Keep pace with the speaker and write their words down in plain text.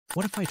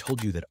What if I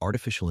told you that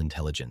artificial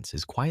intelligence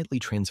is quietly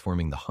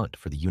transforming the hunt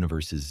for the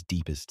universe's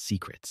deepest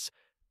secrets?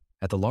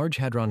 At the Large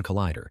Hadron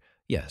Collider,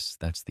 yes,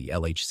 that's the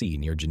LHC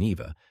near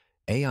Geneva,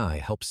 AI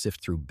helps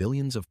sift through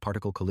billions of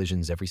particle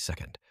collisions every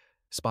second,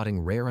 spotting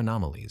rare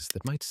anomalies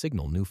that might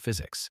signal new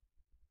physics.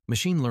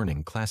 Machine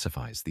learning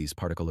classifies these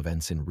particle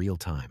events in real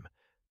time,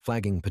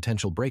 flagging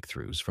potential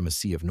breakthroughs from a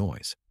sea of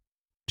noise.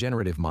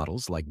 Generative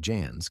models like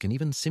JANS can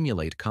even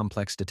simulate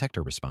complex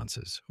detector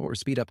responses or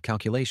speed up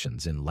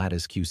calculations in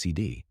lattice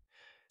QCD,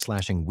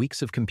 slashing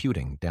weeks of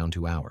computing down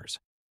to hours.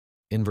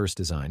 Inverse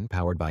design,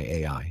 powered by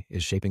AI,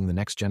 is shaping the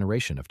next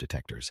generation of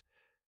detectors,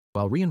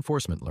 while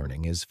reinforcement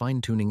learning is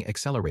fine-tuning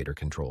accelerator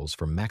controls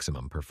for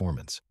maximum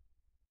performance.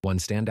 One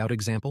standout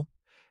example?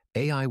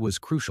 AI was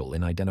crucial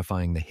in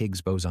identifying the Higgs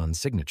boson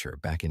signature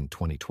back in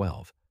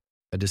 2012,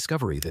 a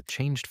discovery that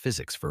changed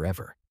physics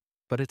forever.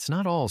 But it's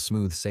not all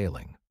smooth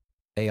sailing.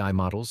 AI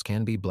models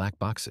can be black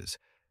boxes,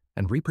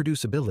 and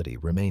reproducibility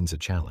remains a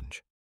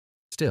challenge.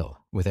 Still,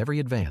 with every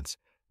advance,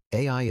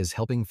 AI is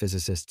helping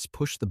physicists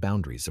push the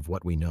boundaries of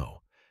what we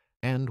know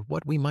and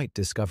what we might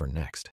discover next.